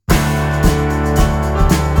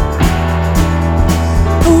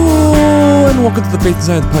and welcome to the Faith and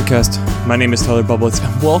Science Podcast. My name is Tyler Bublitz,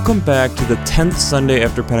 and welcome back to the 10th Sunday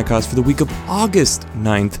after Pentecost for the week of August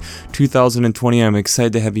 9th, 2020. I'm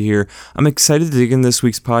excited to have you here. I'm excited to dig in this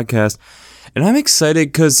week's podcast, and I'm excited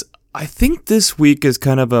because I think this week is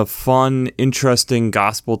kind of a fun, interesting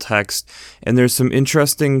gospel text, and there's some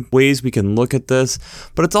interesting ways we can look at this,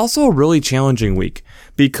 but it's also a really challenging week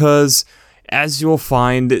because as you'll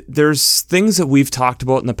find, there's things that we've talked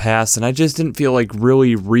about in the past, and I just didn't feel like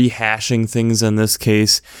really rehashing things in this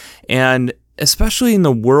case. And especially in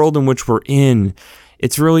the world in which we're in,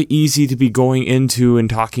 it's really easy to be going into and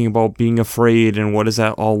talking about being afraid and what does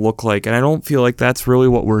that all look like. And I don't feel like that's really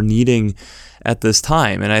what we're needing at this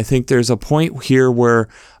time. And I think there's a point here where,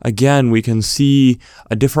 again, we can see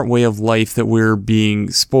a different way of life that we're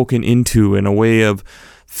being spoken into, in a way of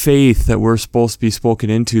faith that we're supposed to be spoken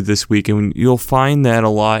into this week. And you'll find that a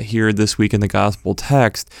lot here this week in the gospel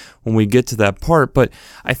text when we get to that part. But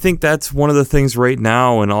I think that's one of the things right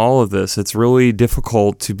now in all of this. It's really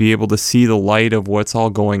difficult to be able to see the light of what's all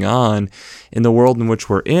going on in the world in which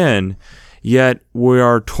we're in. Yet we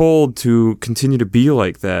are told to continue to be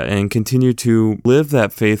like that and continue to live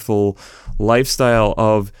that faithful lifestyle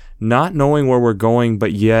of not knowing where we're going,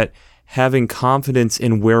 but yet having confidence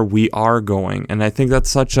in where we are going. And I think that's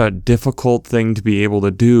such a difficult thing to be able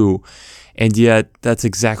to do, and yet that's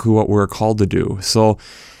exactly what we're called to do. So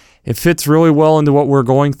it fits really well into what we're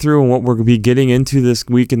going through and what we're going to be getting into this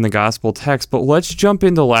week in the gospel text. But let's jump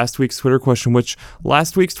into last week's Twitter question, which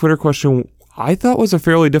last week's Twitter question I thought was a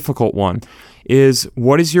fairly difficult one. Is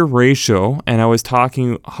what is your ratio? And I was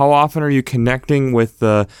talking, how often are you connecting with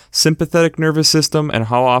the sympathetic nervous system, and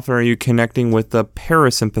how often are you connecting with the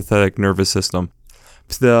parasympathetic nervous system?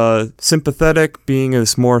 The sympathetic being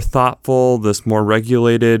this more thoughtful, this more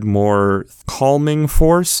regulated, more calming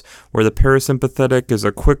force, where the parasympathetic is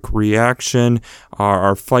a quick reaction,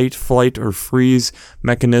 our fight, flight, or freeze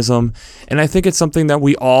mechanism. And I think it's something that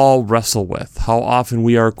we all wrestle with, how often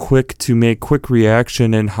we are quick to make quick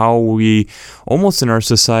reaction, and how we almost in our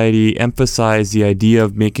society emphasize the idea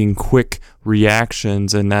of making quick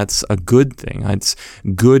reactions, and that's a good thing. It's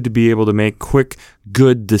good to be able to make quick,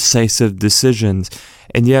 good, decisive decisions.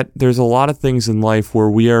 And yet there's a lot of things in life where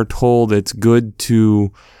we are told it's good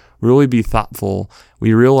to really be thoughtful.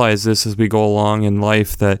 We realize this as we go along in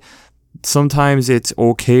life, that sometimes it's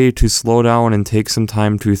okay to slow down and take some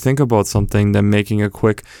time to think about something than making a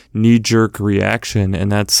quick knee-jerk reaction.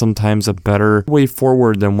 And that's sometimes a better way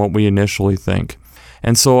forward than what we initially think.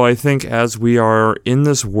 And so I think as we are in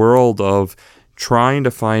this world of trying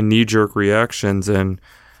to find knee-jerk reactions, and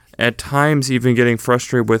at times even getting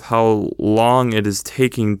frustrated with how long it is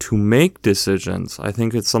taking to make decisions, I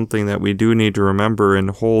think it's something that we do need to remember and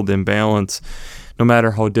hold in balance, no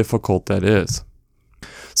matter how difficult that is.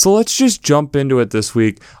 So let's just jump into it this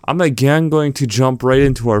week. I'm again going to jump right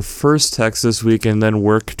into our first text this week and then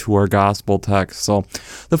work to our gospel text. So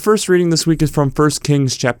the first reading this week is from 1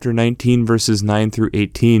 Kings chapter 19, verses 9 through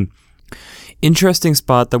 18. Interesting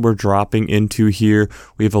spot that we're dropping into here.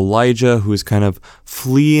 We have Elijah who's kind of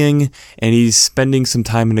fleeing, and he's spending some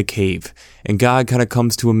time in a cave. And God kind of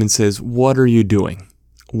comes to him and says, "What are you doing?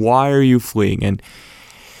 Why are you fleeing?" And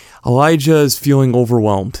Elijah is feeling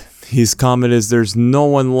overwhelmed. His comment is, "There's no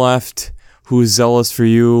one left who is zealous for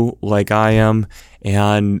you like I am,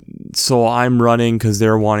 and so I'm running because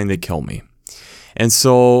they're wanting to kill me." And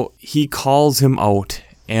so he calls him out,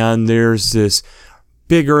 and there's this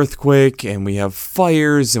big earthquake, and we have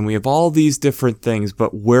fires, and we have all these different things,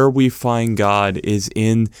 but where we find God is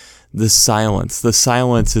in the silence. The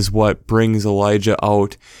silence is what brings Elijah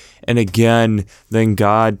out. And again, then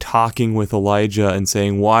God talking with Elijah and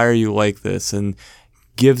saying, "Why are you like this?" and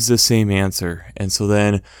gives the same answer. And so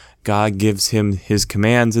then God gives him his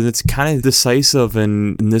commands, and it's kind of decisive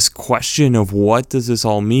in this question of what does this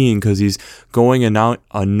all mean, because he's going and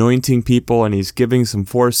anointing people, and he's giving some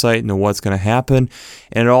foresight into what's going to happen.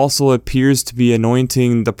 And it also appears to be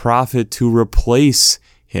anointing the prophet to replace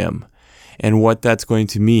him, and what that's going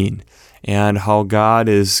to mean, and how God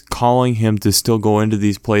is calling him to still go into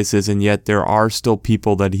these places, and yet there are still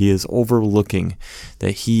people that he is overlooking,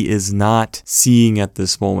 that he is not seeing at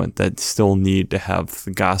this moment, that still need to have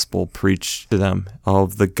the gospel preached to them,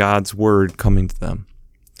 of the God's word coming to them.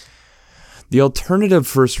 The alternative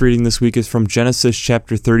first reading this week is from Genesis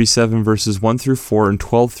chapter 37, verses 1 through 4 and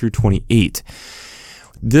 12 through 28.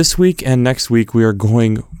 This week and next week, we are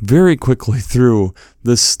going very quickly through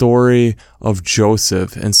the story of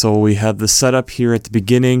Joseph. And so we have the setup here at the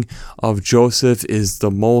beginning of Joseph is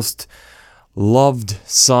the most loved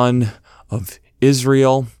son of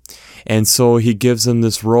Israel. And so he gives him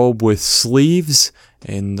this robe with sleeves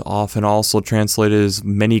and often also translated as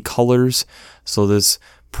many colors. So this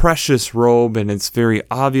precious robe, and it's very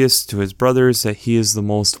obvious to his brothers that he is the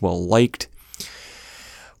most well-liked.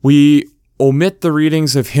 We omit the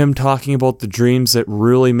readings of him talking about the dreams that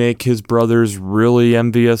really make his brothers really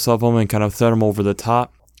envious of him and kind of set him over the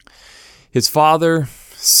top. His father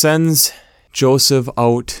sends Joseph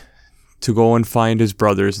out to go and find his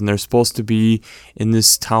brothers, and they're supposed to be in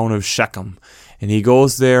this town of Shechem. And he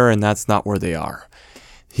goes there, and that's not where they are.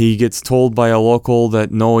 He gets told by a local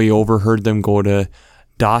that no, he overheard them go to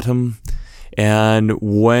Dothan. And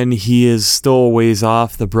when he is still a ways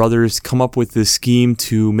off, the brothers come up with this scheme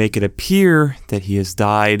to make it appear that he has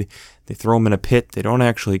died. They throw him in a pit. They don't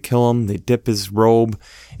actually kill him. They dip his robe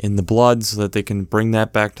in the blood so that they can bring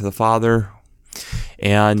that back to the father.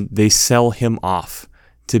 And they sell him off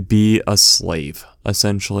to be a slave,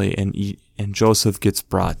 essentially. And Joseph gets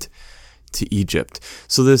brought to Egypt.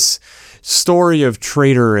 So this story of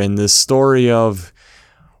traitor and this story of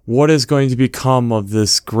what is going to become of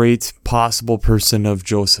this great possible person of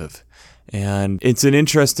Joseph. And it's an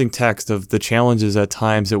interesting text of the challenges at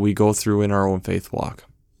times that we go through in our own faith walk.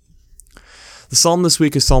 The psalm this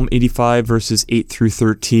week is Psalm 85, verses 8 through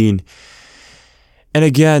 13. And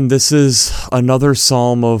again, this is another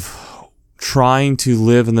psalm of trying to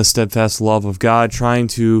live in the steadfast love of God, trying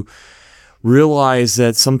to realize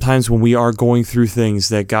that sometimes when we are going through things,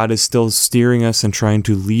 that God is still steering us and trying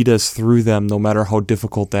to lead us through them, no matter how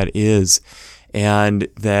difficult that is, and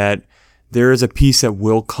that there is a peace that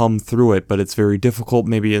will come through it, but it's very difficult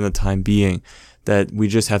maybe in the time being, that we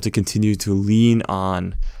just have to continue to lean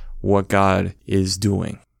on what God is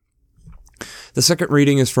doing. The second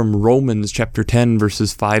reading is from Romans chapter 10,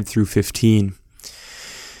 verses 5 through 15.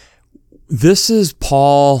 This is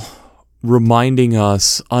Paul reminding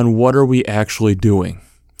us on what are we actually doing,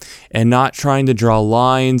 and not trying to draw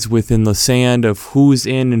lines within the sand of who's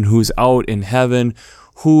in and who's out in heaven,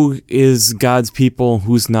 who is God's people,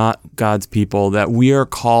 who's not God's people, that we are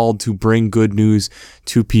called to bring good news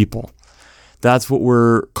to people. That's what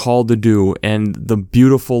we're called to do. And the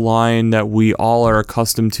beautiful line that we all are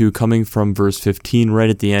accustomed to coming from verse 15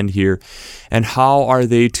 right at the end here. And how are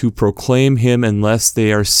they to proclaim him unless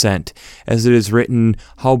they are sent? As it is written,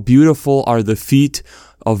 how beautiful are the feet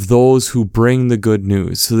of those who bring the good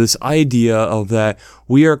news. So this idea of that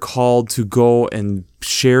we are called to go and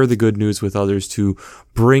share the good news with others, to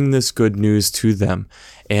bring this good news to them,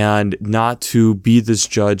 and not to be this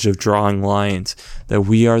judge of drawing lines, that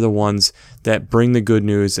we are the ones that bring the good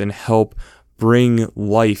news and help bring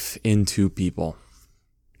life into people.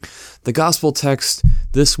 The gospel text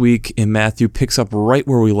this week in Matthew picks up right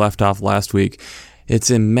where we left off last week.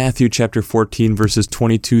 It's in Matthew chapter 14, verses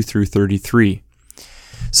 22 through 33.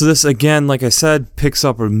 So this, again, like I said, picks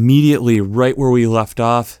up immediately right where we left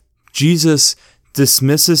off. Jesus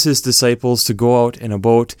dismisses his disciples to go out in a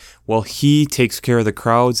boat while he takes care of the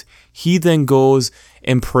crowds. He then goes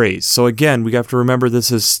and prays. So again, we have to remember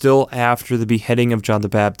this is still after the beheading of John the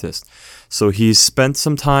Baptist. So he's spent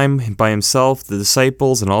some time by himself. The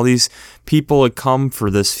disciples and all these people had come for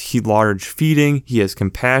this large feeding. He has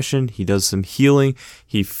compassion. He does some healing.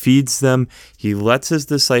 He feeds them. He lets his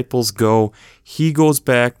disciples go. He goes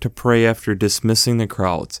back to pray after dismissing the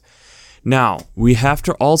crowds. Now, we have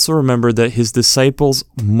to also remember that his disciples,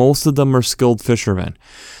 most of them are skilled fishermen.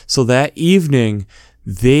 So that evening,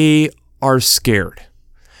 they are scared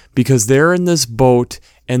because they're in this boat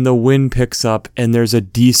and the wind picks up and there's a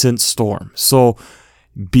decent storm. So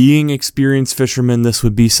being experienced fishermen, this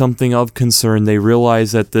would be something of concern. They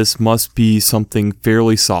realize that this must be something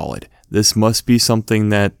fairly solid. This must be something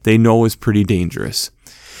that they know is pretty dangerous.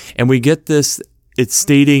 And we get this, it's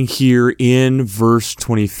stating here in verse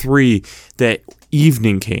 23 that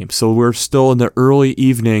evening came. So we're still in the early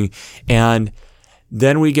evening, and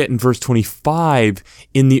then we get in verse 25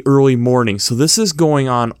 in the early morning. So this is going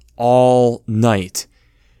on all night.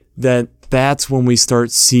 That's when we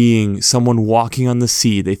start seeing someone walking on the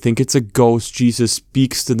sea. They think it's a ghost. Jesus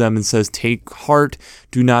speaks to them and says, "Take heart,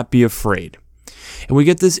 do not be afraid." And we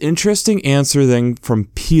get this interesting answer then from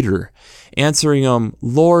Peter, answering him,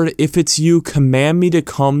 "Lord, if it's you, command me to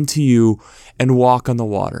come to you and walk on the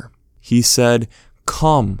water." He said,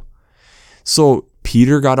 "Come." So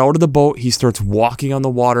Peter got out of the boat. He starts walking on the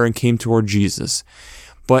water and came toward Jesus.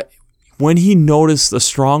 But when he noticed a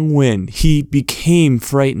strong wind, he became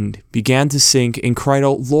frightened, began to sink, and cried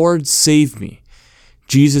out, "Lord, save me."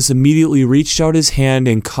 Jesus immediately reached out his hand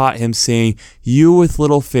and caught him, saying, "You with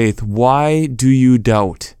little faith, why do you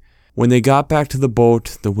doubt?" When they got back to the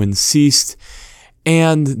boat, the wind ceased,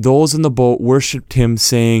 and those in the boat worshipped him,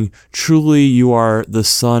 saying, "Truly you are the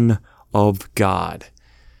Son of God."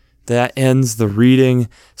 that ends the reading.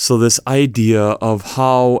 So this idea of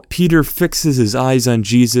how Peter fixes his eyes on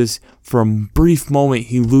Jesus, for a brief moment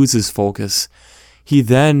he loses focus. He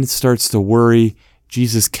then starts to worry.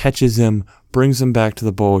 Jesus catches him, brings him back to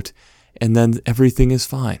the boat, and then everything is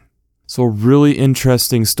fine. So a really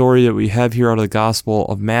interesting story that we have here out of the Gospel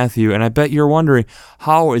of Matthew. And I bet you're wondering,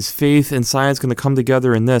 how is faith and science going to come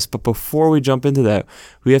together in this? But before we jump into that,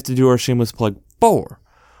 we have to do our shameless plug for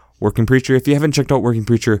Working Preacher. If you haven't checked out Working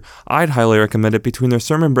Preacher, I'd highly recommend it. Between their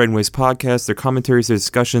Sermon Brainwaves podcast, their commentaries, their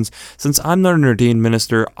discussions, since I'm not an ordained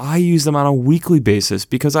minister, I use them on a weekly basis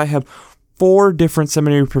because I have 4 different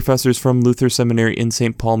seminary professors from Luther Seminary in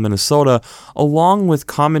St. Paul, Minnesota, along with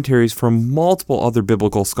commentaries from multiple other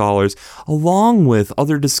biblical scholars, along with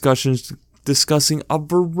other discussions discussing a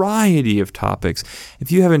variety of topics.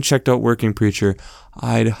 If you haven't checked out Working Preacher,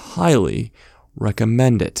 I'd highly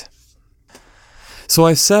recommend it. So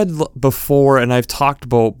I said before, and I've talked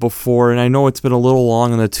about before, and I know it's been a little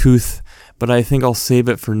long in the tooth, but I think I'll save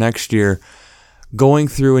it for next year, going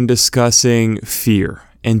through and discussing fear.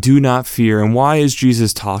 And do not fear. And why is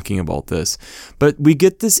Jesus talking about this? But we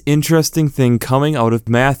get this interesting thing coming out of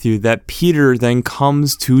Matthew that Peter then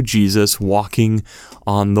comes to Jesus walking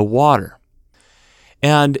on the water.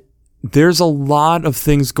 And there's a lot of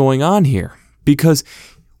things going on here, because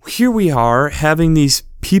here we are having these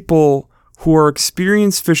people who are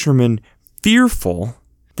experienced fishermen fearful.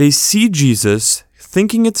 They see Jesus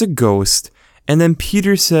thinking it's a ghost. And then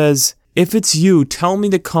Peter says, "If it's you, tell me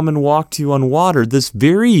to come and walk to you on water." This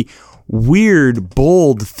very weird,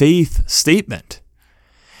 bold faith statement.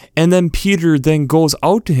 And then Peter then goes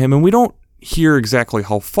out to him, and we don't hear exactly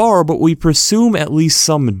how far, but we presume at least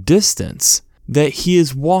some distance that he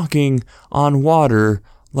is walking on water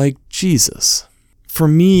like Jesus. For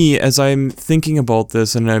me, as I'm thinking about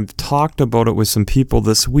this, and I've talked about it with some people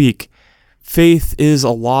this week, faith is a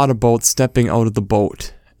lot about stepping out of the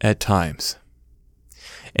boat at times.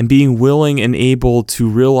 And being willing and able to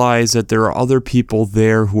realize that there are other people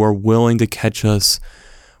there who are willing to catch us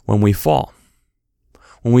when we fall.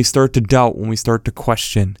 When we start to doubt, when we start to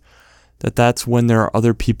question, that's when there are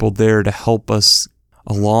other people there to help us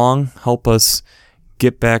along, help us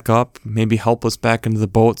get back up, maybe help us back into the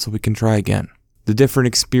boat so we can try again. The different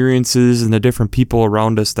experiences and the different people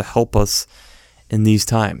around us to help us in these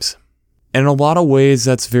times. And in a lot of ways,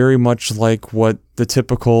 that's very much like what the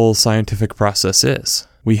typical scientific process is.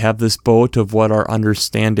 We have this boat of what our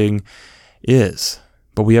understanding is,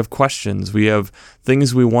 but we have questions, we have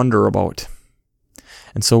things we wonder about.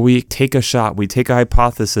 And so we take a shot, we take a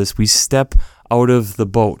hypothesis, we step out of the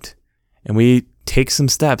boat, and we take some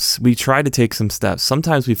steps. We try to take some steps.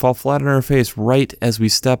 Sometimes we fall flat on our face right as we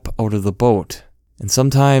step out of the boat. And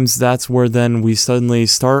sometimes that's where then we suddenly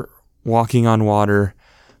start walking on water,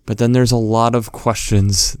 but then there's a lot of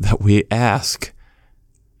questions that we ask,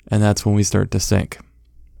 and that's when we start to sink.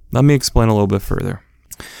 Let me explain a little bit further.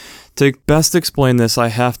 To best explain this, I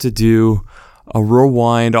have to do a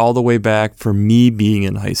rewind all the way back for me being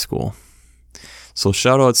in high school. So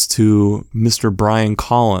shout outs to Mr. Brian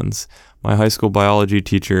Collins, my high school biology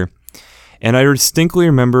teacher. And I distinctly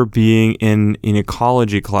remember being in an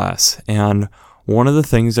ecology class. And one of the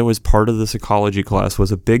things that was part of this ecology class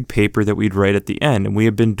was a big paper that we'd write at the end. And we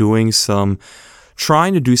had been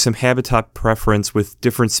trying to do some habitat preference with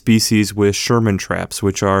different species with Sherman traps,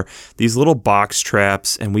 which are these little box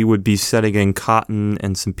traps, and we would be setting in cotton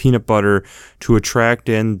and some peanut butter to attract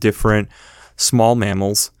in different small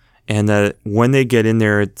mammals, and that when they get in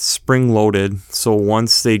there, it's spring-loaded, so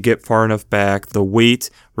once they get far enough back, the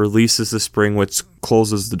weight releases the spring, which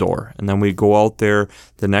closes the door, and then we go out there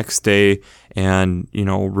the next day and,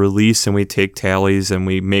 release, and we take tallies and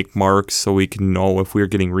we make marks so we can know if we're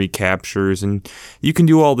getting recaptures. And you can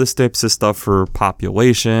do all this types of stuff for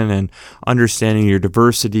population and understanding your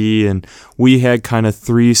diversity. And we had kind of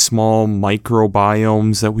 3 small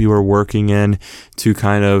microbiomes that we were working in to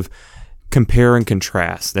kind of compare and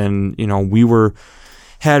contrast. And, we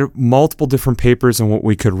had multiple different papers on what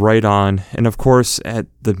we could write on. And of course, at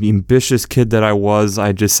the ambitious kid that I was,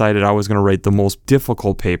 I decided I was going to write the most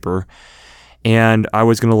difficult paper. And I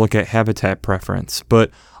was going to look at habitat preference.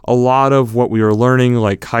 But a lot of what we were learning,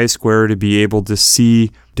 like chi-square, to be able to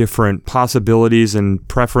see different possibilities and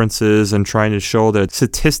preferences and trying to show that it's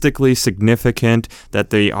statistically significant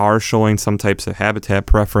that they are showing some types of habitat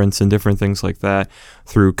preference and different things like that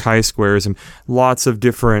through chi-squares and lots of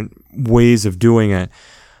different ways of doing it.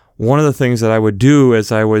 One of the things that I would do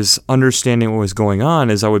as I was understanding what was going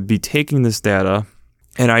on is I would be taking this data,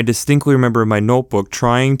 and I distinctly remember in my notebook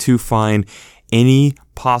trying to find any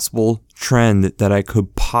possible trend that I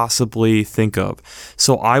could possibly think of.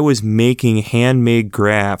 So I was making handmade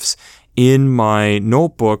graphs in my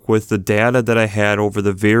notebook with the data that I had over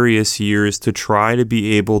the various years to try to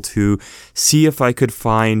be able to see if I could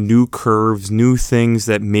find new curves, new things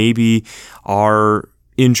that maybe are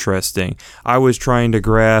interesting. I was trying to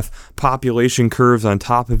graph population curves on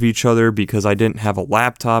top of each other because I didn't have a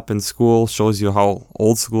laptop in school. Shows you how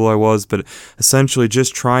old school I was, but essentially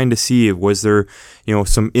just trying to see, was there,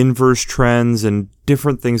 some inverse trends and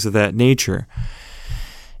different things of that nature.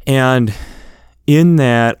 And in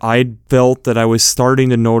that, I felt that I was starting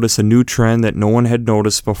to notice a new trend that no one had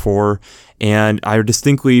noticed before, and I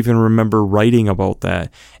distinctly even remember writing about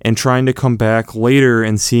that and trying to come back later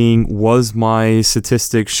and seeing, was my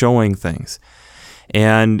statistics showing things?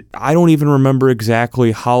 And I don't even remember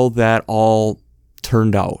exactly how that all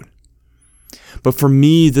turned out. But for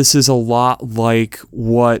me, this is a lot like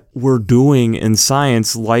what we're doing in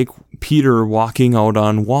science, like Peter walking out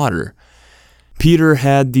on water. Peter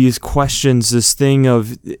had these questions, this thing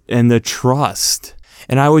of, and the trust.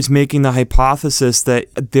 And I was making the hypothesis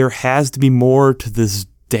that there has to be more to this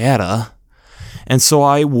data. And so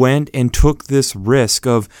I went and took this risk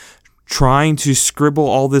of trying to scribble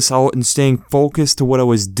all this out and staying focused to what I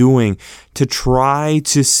was doing to try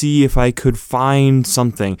to see if I could find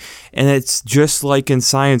something. And it's just like in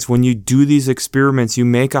science, when you do these experiments, you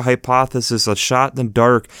make a hypothesis, a shot in the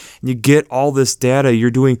dark, and you get all this data.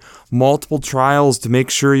 You're doing multiple trials to make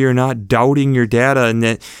sure you're not doubting your data and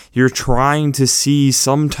that you're trying to see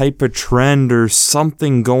some type of trend or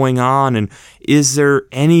something going on. And is there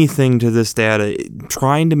anything to this data?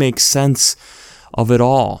 Trying to make sense of it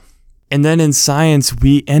all. And then in science,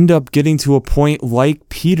 we end up getting to a point like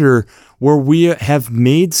Peter where we have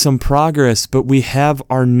made some progress, but we have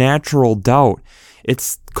our natural doubt.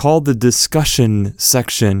 It's called the discussion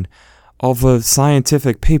section of a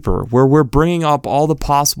scientific paper, where we're bringing up all the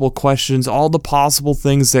possible questions, all the possible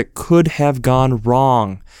things that could have gone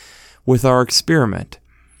wrong with our experiment.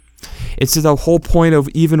 It's the whole point of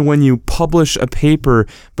even when you publish a paper,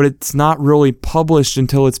 but it's not really published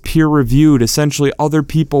until it's peer-reviewed, essentially other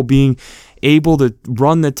people being able to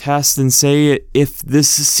run the test and say if this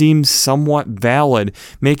seems somewhat valid,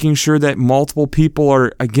 making sure that multiple people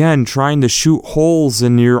are, again, trying to shoot holes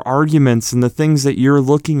in your arguments and the things that you're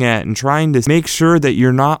looking at and trying to make sure that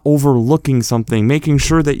you're not overlooking something, making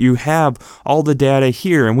sure that you have all the data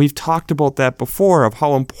here. And we've talked about that before, of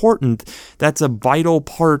how important that's a vital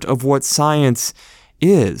part of what science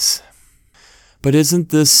is. But isn't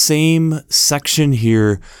this same section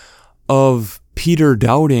here of Peter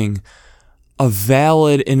doubting a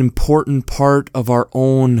valid and important part of our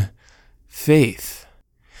own faith?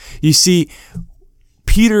 You see,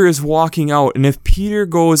 Peter is walking out, and if Peter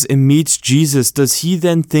goes and meets Jesus, does he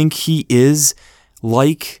then think he is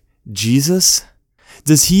like Jesus?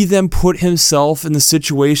 Does he then put himself in the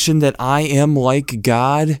situation that I am like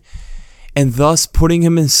God, and thus putting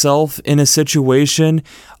himself in a situation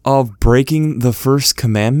of breaking the first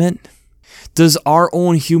commandment? Does our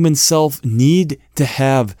own human self need to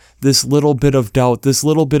have this little bit of doubt, this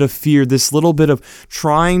little bit of fear, this little bit of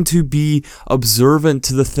trying to be observant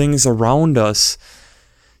to the things around us,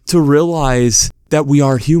 to realize that we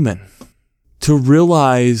are human, to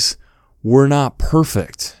realize we're not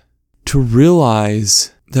perfect, to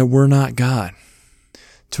realize that we're not God,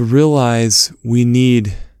 to realize we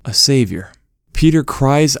need a Savior? Peter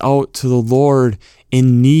cries out to the Lord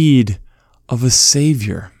in need of a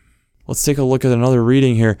Savior. Let's take a look at another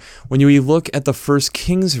reading here. When you look at the 1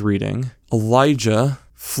 Kings reading, Elijah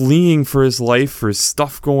fleeing for his life, for his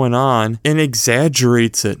stuff going on, and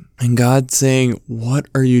exaggerates it. And God saying, what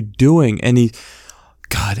are you doing? And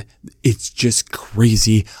God, it's just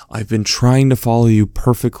crazy. I've been trying to follow you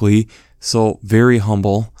perfectly. So very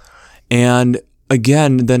humble. And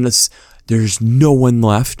again, then there's no one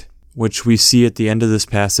left, which we see at the end of this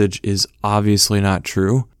passage is obviously not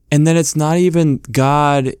true. And then it's not even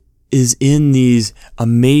God is in these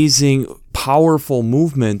amazing, powerful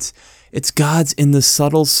movements. It's God's in the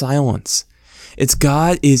subtle silence. It's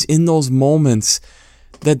God is in those moments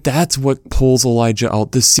that's what pulls Elijah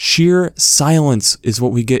out. The sheer silence is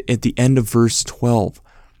what we get at the end of verse 12.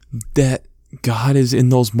 That God is in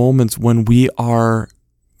those moments when we are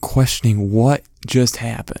questioning what just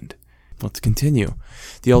happened. Let's continue.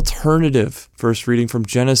 The alternative, first reading from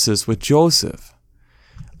Genesis with Joseph.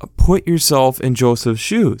 Put yourself in Joseph's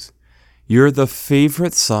shoes. You're the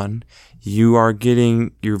favorite son. You are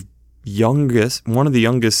getting your one of the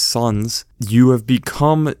youngest sons. You have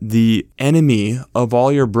become the enemy of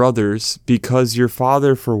all your brothers because your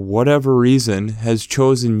father, for whatever reason, has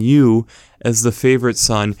chosen you as the favorite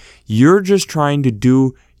son. You're just trying to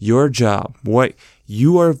do your job, what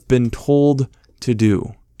you have been told to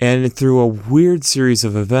do. And through a weird series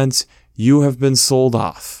of events, you have been sold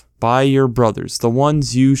off by your brothers, the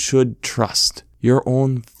ones you should trust. Your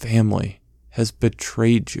own family has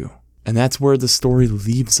betrayed you. And that's where the story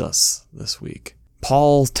leaves us this week.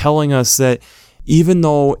 Paul telling us that even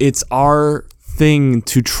though it's our thing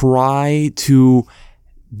to try to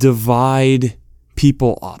divide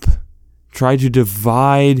people up, try to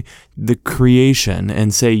divide the creation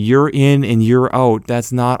and say you're in and you're out,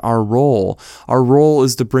 that's not our role. Our role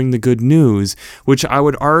is to bring the good news, which I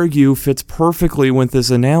would argue fits perfectly with this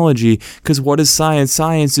analogy, because what is science?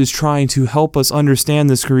 Science is trying to help us understand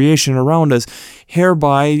this creation around us,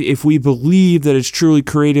 hereby, if we believe that it's truly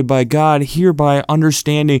created by God, hereby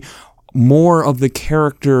understanding more of the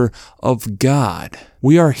character of God.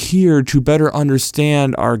 We are here to better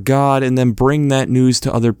understand our God and then bring that news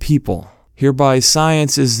to other people. Hereby,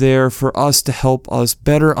 science is there for us to help us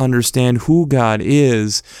better understand who God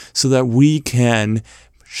is so that we can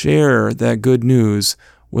share that good news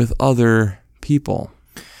with other people.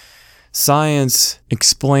 Science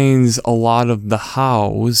explains a lot of the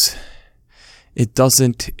hows. It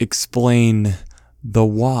doesn't explain the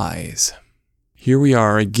whys. Here we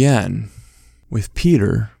are again with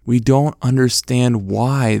Peter. We don't understand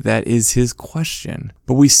why that is his question,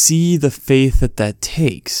 but we see the faith that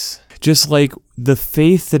takes. Just like the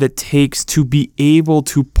faith that it takes to be able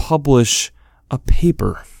to publish a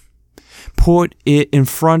paper. Put it in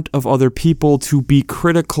front of other people to be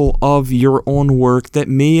critical of your own work that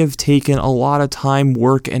may have taken a lot of time,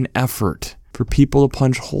 work, and effort for people to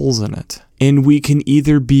punch holes in it. And we can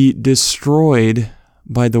either be destroyed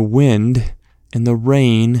by the wind and the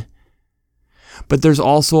rain, but there's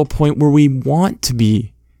also a point where we want to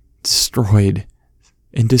be destroyed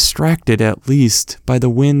and distracted, at least, by the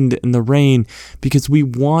wind and the rain, because we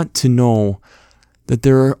want to know that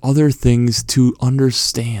there are other things to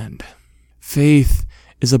understand. Faith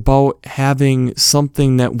is about having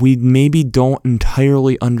something that we maybe don't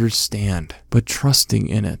entirely understand, but trusting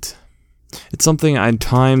in it. It's something at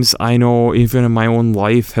times I know, even in my own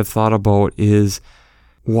life, have thought about is,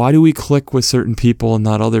 why do we click with certain people and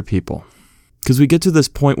not other people? Because we get to this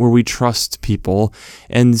point where we trust people,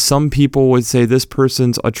 and some people would say this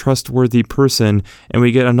person's a trustworthy person, and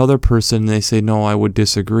we get another person and they say, no, I would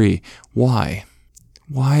disagree. Why?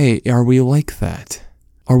 Why are we like that?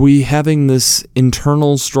 Are we having this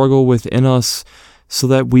internal struggle within us so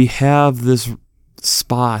that we have this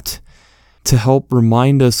spot to help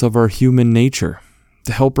remind us of our human nature,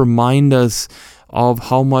 to help remind us of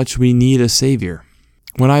how much we need a savior?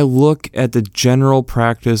 When I look at the general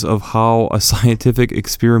practice of how a scientific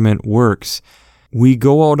experiment works, we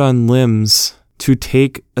go out on limbs to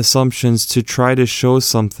take assumptions to try to show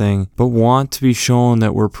something, but want to be shown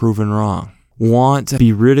that we're proven wrong. Want to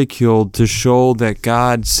be ridiculed to show that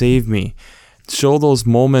God saved me. Show those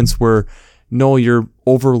moments where, no, you're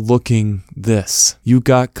overlooking this. You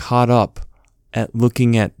got caught up at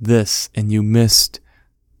looking at this and you missed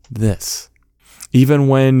this. Even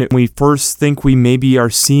when we first think we maybe are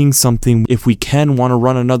seeing something, if we can, want to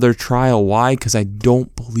run another trial. Why? Because I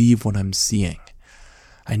don't believe what I'm seeing.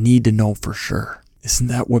 I need to know for sure. Isn't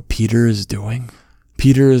that what Peter is doing?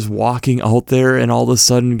 Peter is walking out there and all of a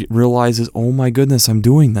sudden realizes, oh my goodness, I'm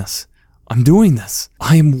doing this. I'm doing this.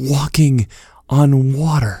 I am walking on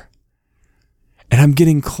water. And I'm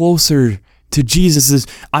getting closer to Jesus.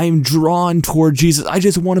 I am drawn toward Jesus. I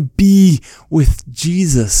just want to be with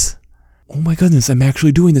Jesus. Oh my goodness, I'm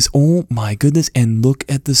actually doing this. Oh my goodness, and look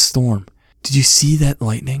at the storm. Did you see that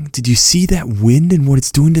lightning? Did you see that wind and what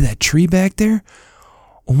it's doing to that tree back there?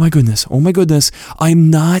 Oh my goodness, I'm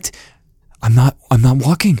not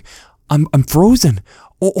walking. I'm frozen.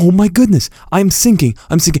 Oh my goodness, I'm sinking.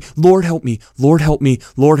 Lord help me, Lord help me,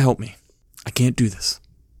 Lord help me. I can't do this.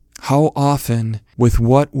 How often, with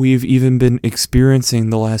what we've even been experiencing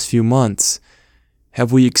the last few months,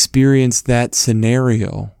 have we experienced that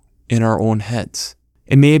scenario in our own heads?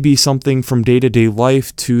 It may be something from day-to-day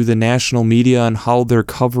life to the national media and how they're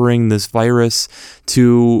covering this virus,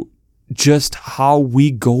 to just how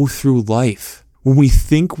we go through life. When we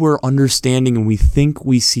think we're understanding and we think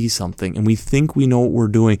we see something and we think we know what we're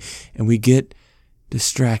doing and we get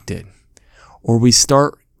distracted, or we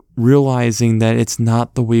start realizing that it's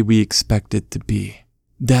not the way we expect it to be.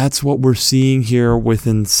 That's what we're seeing here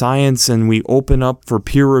within science, and we open up for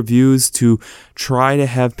peer reviews to try to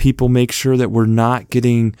have people make sure that we're not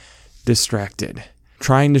getting distracted.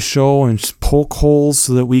 Trying to show and poke holes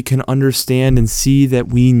so that we can understand and see that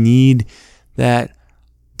we need that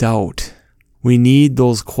doubt. We need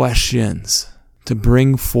those questions to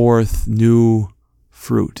bring forth new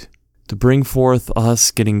fruit, to bring forth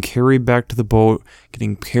us getting carried back to the boat,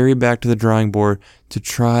 getting carried back to the drawing board to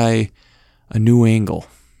try a new angle.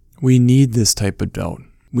 We need this type of doubt.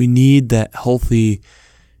 We need that healthy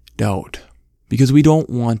doubt because we don't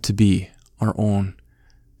want to be our own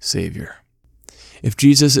Savior. If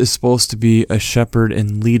Jesus is supposed to be a shepherd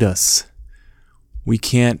and lead us, we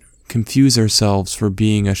can't confuse ourselves for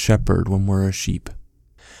being a shepherd when we're a sheep.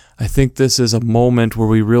 I think this is a moment where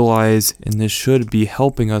we realize, and this should be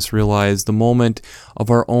helping us realize, the moment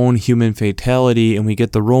of our own human fatality, and we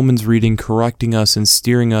get the Romans reading correcting us and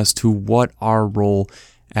steering us to what our role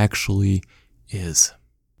actually is.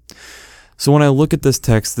 So when I look at this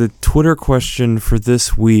text, the Twitter question for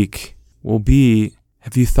this week will be,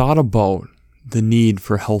 have you thought about the need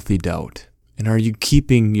for healthy doubt? And are you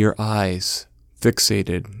keeping your eyes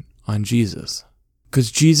fixated on Jesus? Because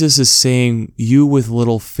Jesus is saying, you with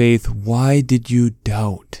little faith, why did you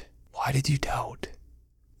doubt? Why did you doubt?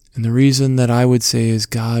 And the reason that I would say is,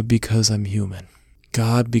 God, because I'm human.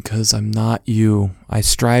 God, because I'm not you. I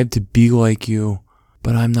strive to be like you,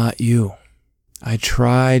 but I'm not you. I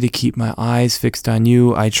try to keep my eyes fixed on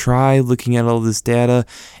you. I try looking at all this data,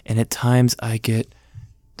 and at times I get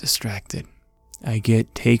distracted. I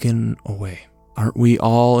get taken away. Aren't we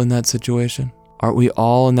all in that situation? Aren't we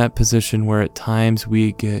all in that position where at times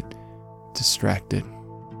we get distracted?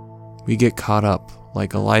 We get caught up,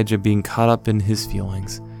 like Elijah being caught up in his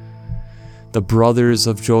feelings. The brothers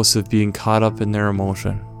of Joseph being caught up in their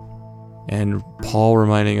emotion. And Paul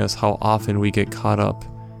reminding us how often we get caught up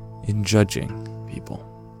in judging people.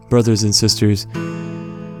 Brothers and sisters,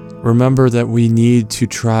 remember that we need to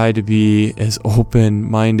try to be as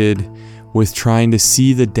open-minded with trying to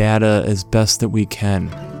see the data as best that we can.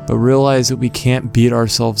 But realize that we can't beat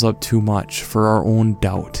ourselves up too much for our own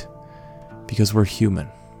doubt because we're human.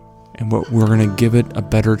 And we're going to give it a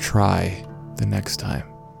better try the next time.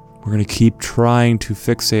 We're going to keep trying to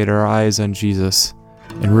fixate our eyes on Jesus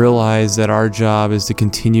and realize that our job is to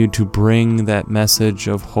continue to bring that message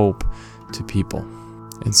of hope to people.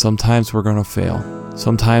 And sometimes we're going to fail.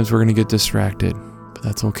 Sometimes we're going to get distracted, but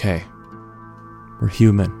that's okay. We're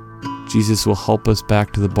human. Jesus will help us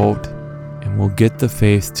back to the boat, and we'll get the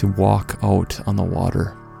faith to walk out on the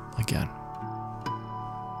water again.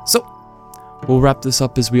 So, we'll wrap this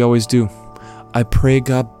up as we always do. I pray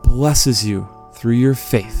God blesses you through your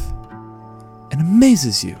faith and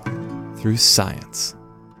amazes you through science.